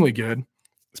extremely good,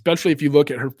 especially if you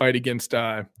look at her fight against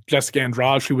Jessica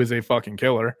Andrade, who was a fucking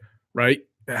killer, right?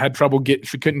 had trouble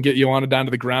she couldn't get Joanna down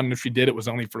to the ground, and if she did, it was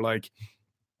only for like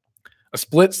a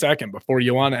split second before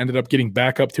Joanna ended up getting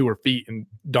back up to her feet and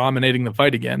dominating the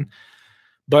fight again.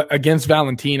 But against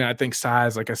Valentina, I think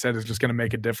size, like I said, is just going to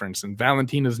make a difference. And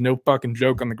Valentina's no fucking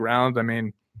joke on the ground. I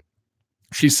mean,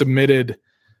 she submitted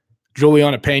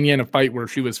Juliana Pena in a fight where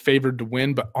she was favored to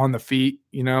win, but on the feet,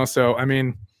 you know? So, I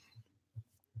mean,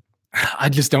 I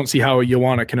just don't see how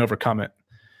Joanna can overcome it.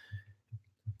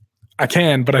 I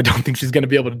can, but I don't think she's going to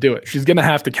be able to do it. She's going to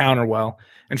have to counter well,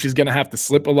 and she's going to have to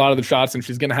slip a lot of the shots, and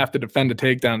she's going to have to defend the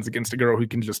takedowns against a girl who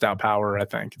can just outpower her, I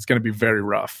think. It's going to be very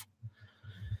rough.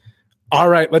 All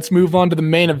right, let's move on to the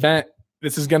main event.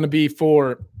 This is going to be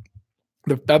for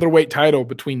the featherweight title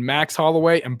between Max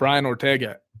Holloway and Brian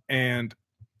Ortega. And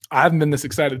I haven't been this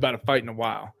excited about a fight in a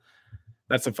while.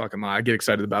 That's a fucking lie. I get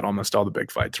excited about almost all the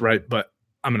big fights, right? But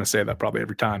I'm going to say that probably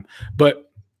every time. But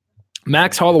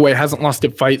Max Holloway hasn't lost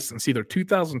a fight since either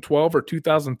 2012 or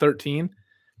 2013.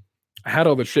 I had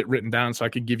all the shit written down so I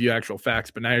could give you actual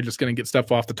facts, but now you're just going to get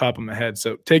stuff off the top of my head.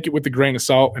 So take it with a grain of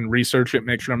salt and research it.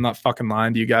 Make sure I'm not fucking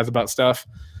lying to you guys about stuff.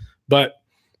 But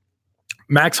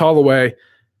Max Holloway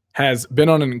has been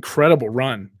on an incredible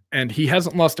run, and he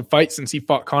hasn't lost a fight since he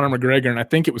fought Conor McGregor, and I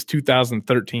think it was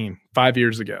 2013, 5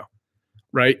 years ago,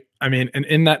 right? I mean, and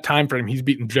in that time frame, he's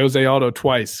beaten Jose Aldo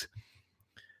twice,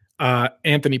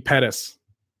 Anthony Pettis.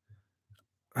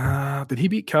 Did he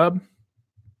beat Cub?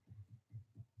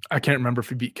 I can't remember if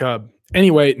he beat Cub.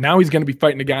 Anyway, now he's going to be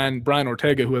fighting a guy in Brian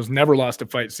Ortega who has never lost a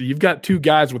fight. So you've got two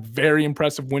guys with very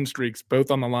impressive win streaks,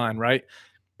 both on the line, right?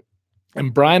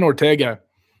 And Brian Ortega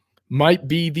might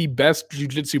be the best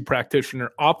jiu-jitsu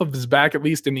practitioner off of his back, at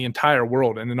least in the entire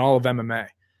world and in all of MMA.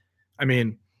 I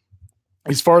mean,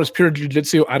 as far as pure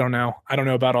jiu-jitsu, I don't know. I don't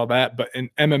know about all that. But in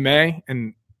MMA,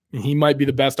 and he might be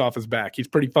the best off his back. He's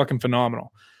pretty fucking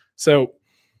phenomenal. So,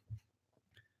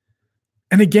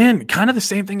 and again, kind of the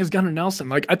same thing as Gunnar Nelson.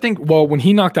 Like, I think, well, when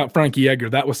he knocked out Frankie Edgar,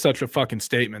 that was such a fucking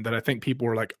statement that I think people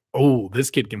were like, oh, this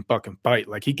kid can fucking fight.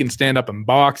 Like, he can stand up and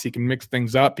box. He can mix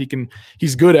things up.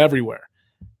 He's good everywhere.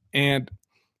 And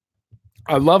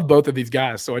I love both of these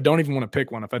guys, so I don't even want to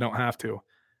pick one if I don't have to.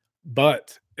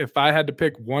 But if I had to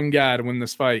pick one guy to win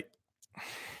this fight,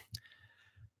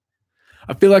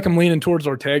 I feel like I'm leaning towards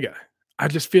Ortega. I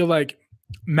just feel like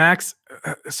Max,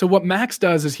 so what Max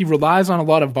does is he relies on a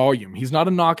lot of volume. He's not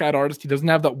a knockout artist. He doesn't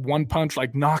have that one punch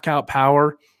like knockout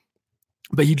power,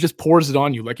 but he just pours it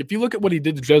on you. Like if you look at what he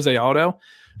did to Jose Aldo,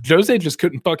 Jose just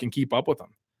couldn't fucking keep up with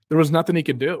him. There was nothing he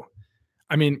could do.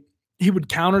 I mean, he would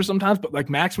counter sometimes, but like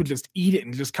Max would just eat it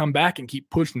and just come back and keep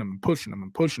pushing him and pushing him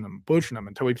and pushing him and pushing him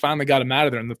until he finally got him out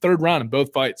of there in the third round in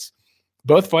both fights.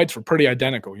 Both fights were pretty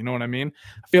identical. You know what I mean?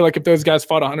 I feel like if those guys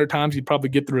fought 100 times, you'd probably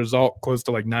get the result close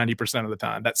to like 90% of the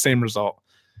time, that same result.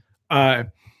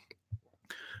 But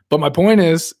my point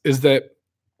is that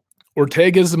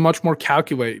Ortega is a much more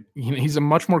he's a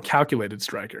much more calculated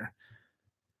striker.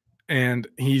 And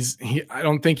I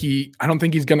don't think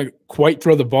he's going to quite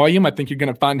throw the volume. I think you're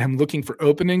going to find him looking for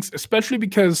openings, especially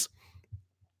because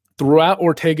throughout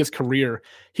Ortega's career,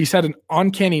 he's had an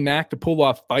uncanny knack to pull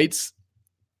off fights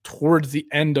towards the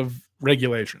end of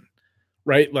regulation,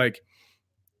 right? Like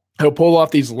he'll pull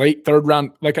off these late third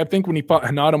round. Like I think when he fought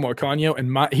Renato Moicano,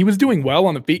 and he was doing well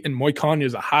on the feet, and Moicano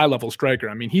is a high level striker.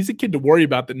 I mean, he's a kid to worry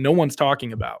about that no one's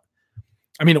talking about.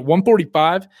 I mean, at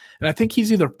 145, and I think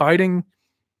he's either fighting.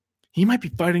 He might be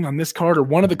fighting on this card or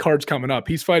one of the cards coming up.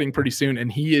 He's fighting pretty soon, and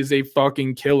he is a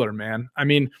fucking killer, man. I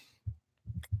mean,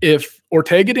 if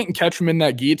Ortega didn't catch him in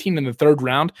that guillotine in the third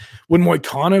round, when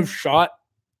Moicano shot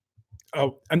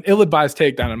an ill-advised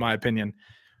takedown, in my opinion,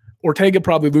 Ortega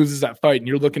probably loses that fight, and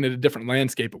you're looking at a different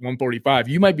landscape at 145.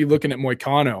 You might be looking at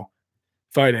Moicano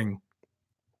fighting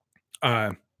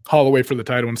Holloway for the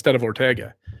title instead of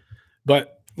Ortega.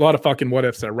 But a lot of fucking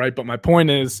what-ifs there, right? But my point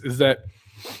is that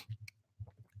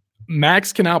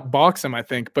Max can outbox him, I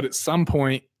think, but at some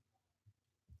point,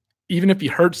 even if he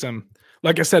hurts him,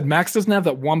 like I said, Max doesn't have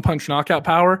that one-punch knockout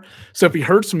power. So if he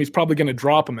hurts him, he's probably going to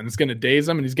drop him, and it's going to daze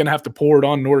him, and he's going to have to pour it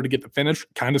on in order to get the finish.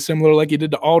 Kind of similar like he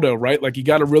did to Aldo, right? Like you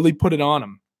got to really put it on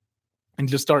him and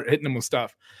just start hitting him with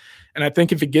stuff. And I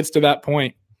think if it gets to that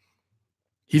point,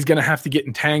 he's going to have to get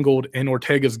entangled in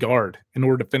Ortega's guard in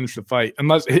order to finish the fight.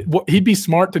 Unless he'd be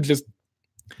smart to just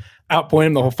outpoint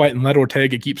him the whole fight and let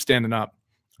Ortega keep standing up.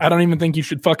 I don't even think you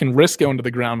should fucking risk going to the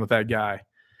ground with that guy.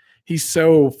 He's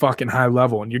so fucking high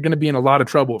level, and you're going to be in a lot of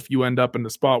trouble if you end up in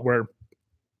the spot where,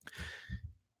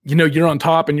 you know, you're on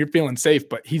top and you're feeling safe,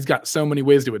 but he's got so many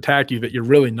ways to attack you that you're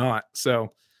really not.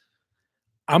 So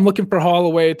I'm looking for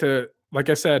Holloway to,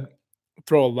 like I said,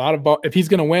 throw a lot of if he's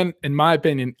going to win, in my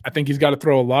opinion, I think he's got to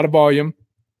throw a lot of volume,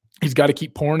 He's got to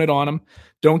keep pouring it on him.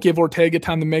 Don't give Ortega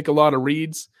time to make a lot of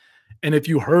reads. And if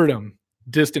you hurt him,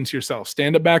 distance yourself.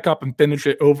 Stand it back up and finish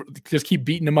it over. Just keep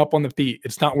beating him up on the feet.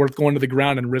 It's not worth going to the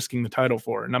ground and risking the title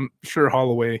for. And I'm sure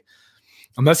Holloway,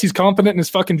 unless he's confident in his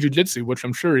fucking jiu-jitsu, which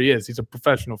I'm sure he is. He's a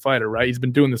professional fighter, right? He's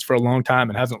been doing this for a long time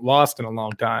and hasn't lost in a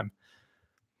long time.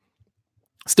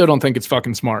 Still don't think it's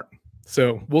fucking smart.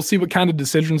 So we'll see what kind of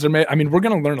decisions are made. I mean, we're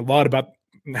going to learn a lot about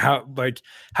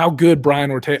how good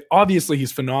Brian Ortega. Obviously,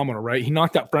 he's phenomenal, right? He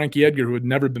knocked out Frankie Edgar, who had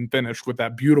never been finished, with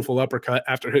that beautiful uppercut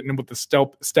after hitting him with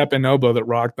the step-in elbow that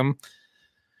rocked him.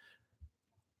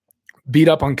 Beat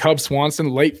up on Cub Swanson,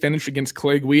 late finish against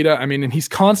Clay Guida. I mean, and he's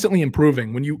constantly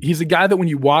improving. He's a guy that when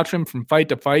you watch him from fight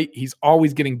to fight, he's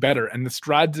always getting better, and the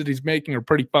strides that he's making are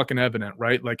pretty fucking evident,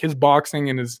 right? Like his boxing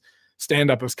and his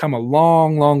stand-up has come a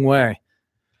long, long way.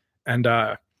 And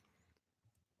I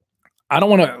don't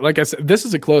want to, like I said, this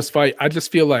is a close fight. I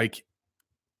just feel like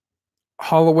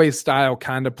Holloway's style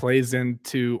kind of plays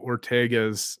into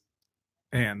Ortega's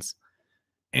hands.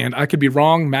 And I could be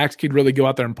wrong. Max could really go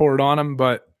out there and pour it on him,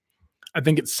 but I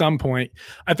think at some point,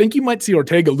 I think you might see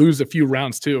Ortega lose a few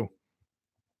rounds too.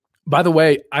 By the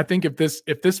way, I think if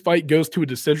this fight goes to a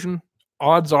decision,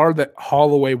 odds are that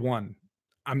Holloway won.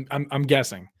 I'm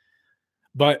guessing.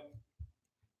 But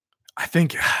I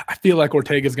feel like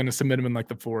Ortega's going to submit him in like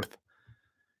the fourth.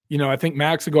 You know, I think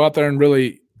Max will go out there and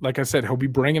really, like I said, he'll be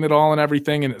bringing it all and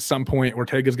everything. And at some point,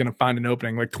 Ortega's going to find an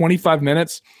opening. Like 25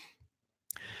 minutes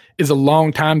is a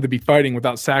long time to be fighting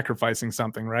without sacrificing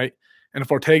something, right? And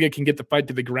if Ortega can get the fight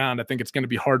to the ground, I think it's going to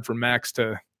be hard for Max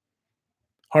to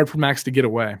get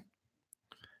away.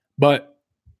 But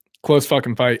close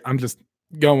fucking fight. I'm just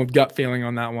going with gut feeling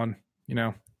on that one, you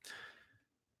know.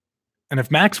 And if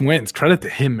Max wins, credit to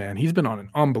him, man. He's been on an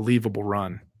unbelievable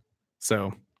run.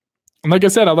 So, and like I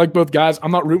said, I like both guys.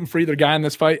 I'm not rooting for either guy in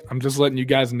this fight. I'm just letting you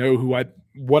guys know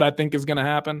what I think is going to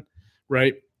happen,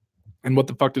 right? And what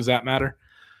the fuck does that matter?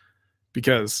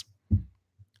 Because,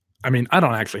 I mean, I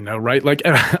don't actually know, right? Like,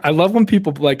 I love when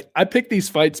people, like, I pick these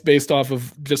fights based off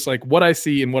of just, like, what I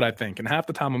see and what I think. And half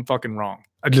the time I'm fucking wrong.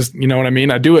 I just, you know what I mean?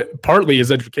 I do it partly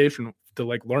as education to,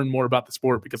 like, learn more about the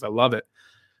sport because I love it.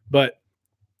 But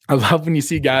I love when you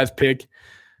see guys pick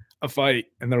a fight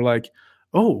and they're like,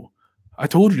 oh, I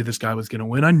told you this guy was going to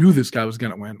win. I knew this guy was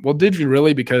going to win. Well, did you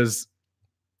really? Because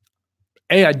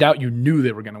A, I doubt you knew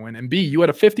they were going to win. And B, you had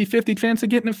a 50-50 chance of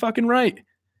getting it fucking right.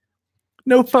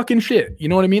 No fucking shit. You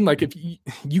know what I mean? Like if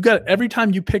you got, every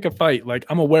time you pick a fight, like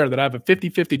I'm aware that I have a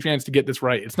 50-50 chance to get this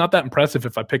right. It's not that impressive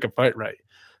if I pick a fight right.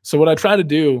 So what I try to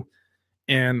do,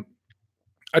 and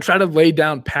I try to lay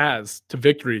down paths to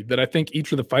victory that I think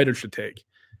each of the fighters should take.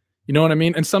 You know what I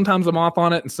mean? And sometimes I'm off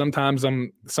on it, and sometimes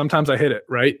I hit it,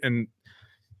 right? And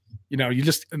you know,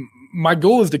 my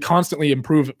goal is to constantly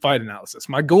improve at fight analysis.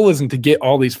 My goal isn't to get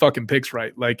all these fucking picks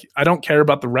right. Like I don't care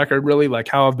about the record really, like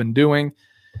how I've been doing.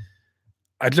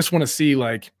 I just want to see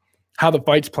like how the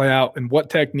fights play out and what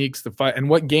techniques the fight and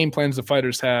what game plans the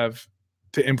fighters have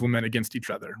to implement against each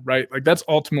other, right? Like that's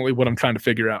ultimately what I'm trying to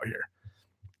figure out here.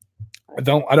 I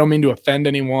don't mean to offend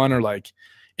anyone or like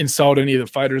insult any of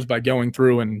the fighters by going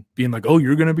through and being like, oh,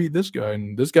 you're going to beat this guy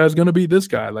and this guy's going to beat this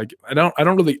guy. Like,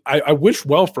 I wish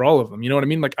well for all of them. You know what I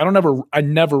mean? Like I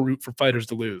never root for fighters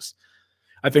to lose.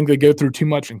 I think they go through too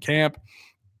much in camp.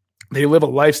 They live a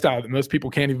lifestyle that most people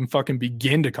can't even fucking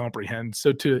begin to comprehend.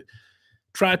 So to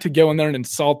try to go in there and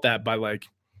insult that by like,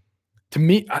 to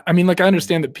me, I mean, like I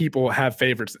understand that people have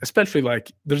favorites, especially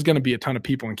like there's going to be a ton of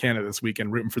people in Canada this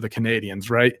weekend rooting for the Canadians,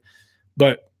 right?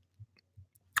 But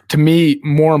to me,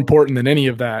 more important than any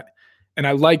of that, and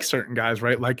I like certain guys,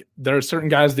 right? Like there are certain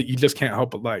guys that you just can't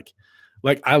help but like.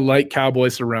 Like I like Cowboy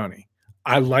Cerrone.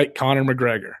 I like Conor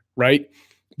McGregor, right?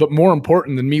 But more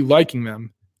important than me liking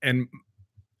them and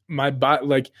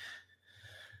like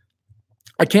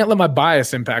I can't let my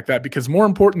bias impact that, because more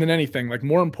important than anything, like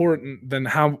more important than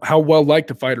how well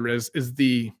liked a fighter is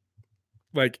the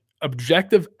like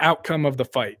objective outcome of the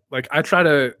fight. Like I try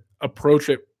to approach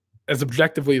it as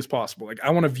objectively as possible. Like I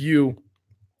want to view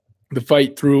the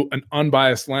fight through an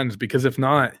unbiased lens, because if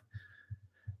not,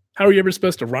 how are you ever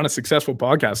supposed to run a successful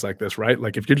podcast like this, right?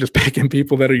 Like if you're just picking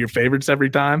people that are your favorites every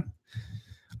time,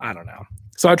 I don't know.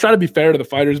 So I try to be fair to the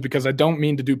fighters, because I don't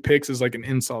mean to do picks as like an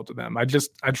insult to them. I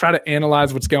try to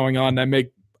analyze what's going on. And I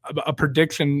make a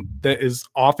prediction that is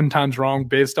oftentimes wrong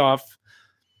based off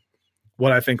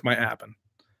what I think might happen.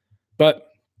 But,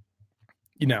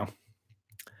 you know,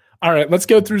 all right, let's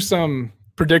go through some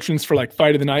predictions for like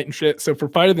fight of the night and shit. So for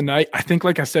fight of the night, I think,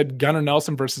 like I said, Gunnar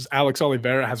Nelson versus Alex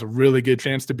Oliveira has a really good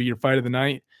chance to be your fight of the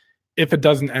night if it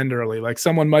doesn't end early. Like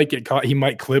someone might get caught. He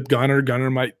might clip Gunnar.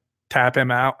 Gunnar might tap him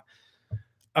out.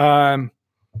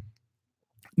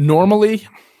 Normally,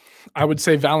 I would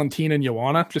say Valentina and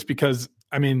Joanna, just because,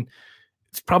 I mean,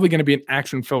 it's probably going to be an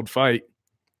action-filled fight,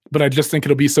 but I just think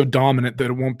it'll be so dominant that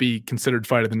it won't be considered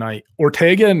fight of the night.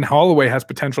 Ortega and Holloway has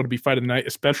potential to be fight of the night,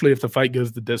 especially if the fight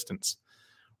goes the distance,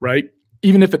 right?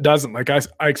 Even if it doesn't, like I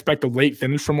expect a late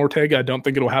finish from Ortega. I don't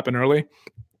think it'll happen early.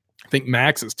 I think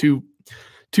Max is too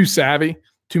savvy,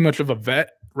 too much of a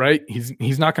vet, right?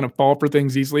 He's not going to fall for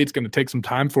things easily. It's going to take some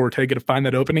time for Ortega to find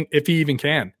that opening, if he even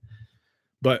can.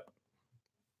 But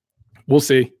we'll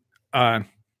see. I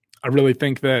really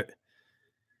think that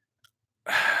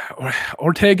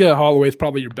Ortega Holloway is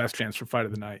probably your best chance for fight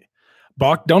of the night.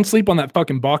 Don't sleep on that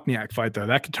fucking Bochniak fight, though.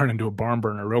 That could turn into a barn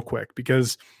burner real quick,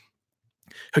 because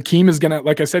Hakeem is going to,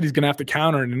 like I said, he's going to have to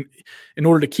counter. And in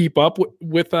order to keep up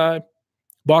with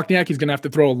Bochniak, he's going to have to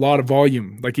throw a lot of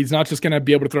volume. Like, he's not just going to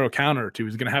be able to throw a counter or two.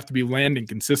 He's going to have to be landing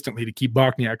consistently to keep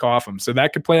Bochniak off him. So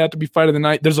that could play out to be fight of the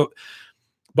night.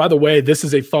 By the way, this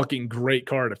is a fucking great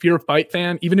card. If you're a fight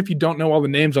fan, even if you don't know all the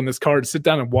names on this card, sit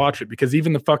down and watch it, because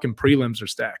even the fucking prelims are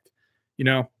stacked. You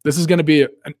know, this is going to be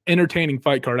an entertaining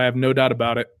fight card. I have no doubt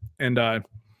about it. And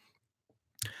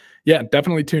yeah,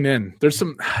 definitely tune in. There's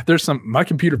some, my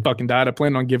computer fucking died. I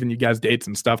plan on giving you guys dates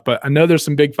and stuff, but I know there's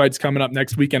some big fights coming up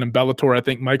next weekend in Bellator. I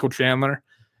think Michael Chandler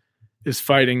is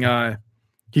fighting,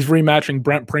 he's rematching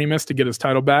Brent Primus to get his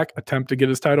title back, attempt to get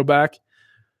his title back.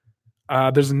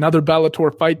 There's another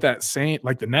Bellator fight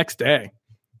the next day.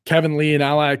 Kevin Lee and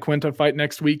Ali Quinta fight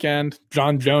next weekend.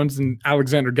 John Jones and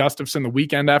Alexander Gustafsson the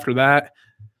weekend after that.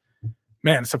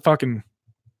 Man, it's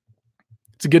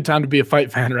a good time to be a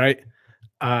fight fan, right?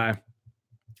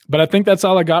 But I think that's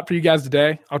all I got for you guys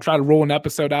today. I'll try to roll an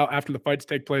episode out after the fights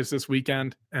take place this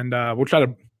weekend, and we'll try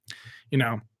to,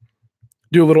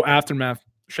 do a little aftermath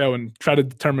show and try to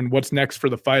determine what's next for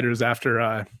the fighters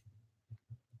after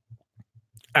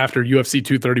UFC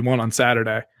 231 on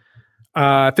Saturday.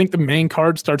 I think the main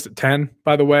card starts at 10,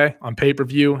 by the way, on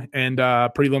pay-per-view, and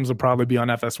prelims will probably be on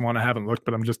FS1. I haven't looked,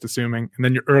 but I'm just assuming. And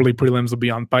then your early prelims will be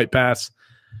on Fight Pass.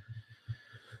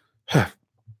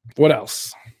 What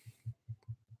else?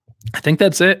 I think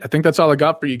that's it. I think that's all I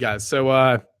got for you guys.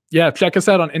 So, yeah, check us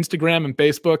out on Instagram and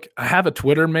Facebook. I have a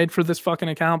Twitter made for this fucking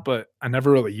account, but I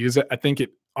never really use it. I think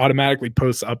it automatically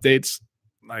posts updates.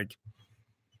 Like,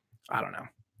 I don't know.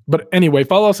 But anyway,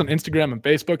 follow us on Instagram and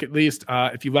Facebook at least.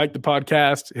 If you like the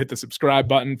podcast, hit the subscribe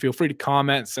button. Feel free to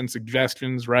comment, send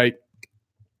suggestions, right?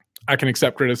 I can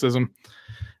accept criticism.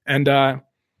 And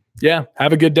yeah,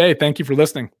 have a good day. Thank you for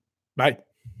listening. Bye.